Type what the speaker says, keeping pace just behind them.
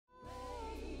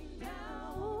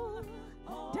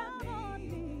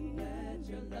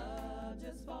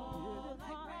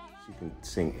can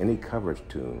sing any coverage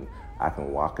tune. I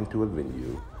can walk into a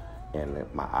venue and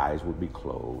my eyes would be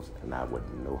closed and I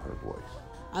wouldn't know her voice.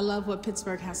 I love what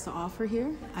Pittsburgh has to offer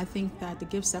here. I think that the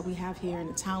gifts that we have here and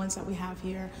the talents that we have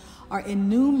here are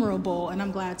innumerable, and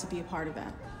I'm glad to be a part of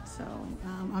that. So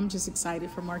I'm just excited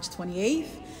for March 28th.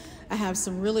 I have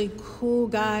some really cool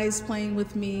guys playing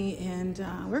with me, and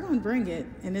we're going to bring it,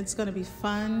 and it's going to be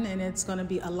fun, and it's going to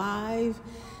be alive,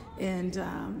 and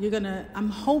I'm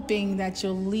hoping that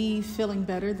you'll leave feeling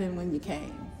better than when you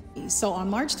came. So on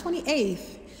March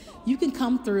 28th, you can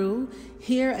come through,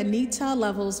 hear Anita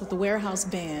Levels with the Warehouse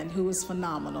Band, who is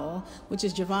phenomenal, which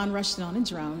is Javon Rushton on the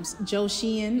drums, Joe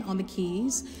Sheehan on the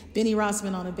keys, Benny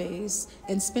Rossman on the bass,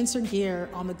 and Spencer Gear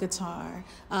on the guitar.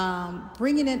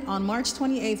 Bringing it on March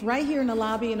 28th, right here in the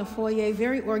lobby in the foyer,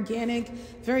 very organic,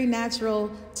 very natural,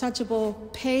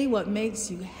 touchable, pay what makes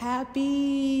you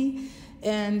happy,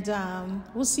 and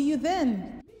we'll see you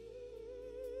then.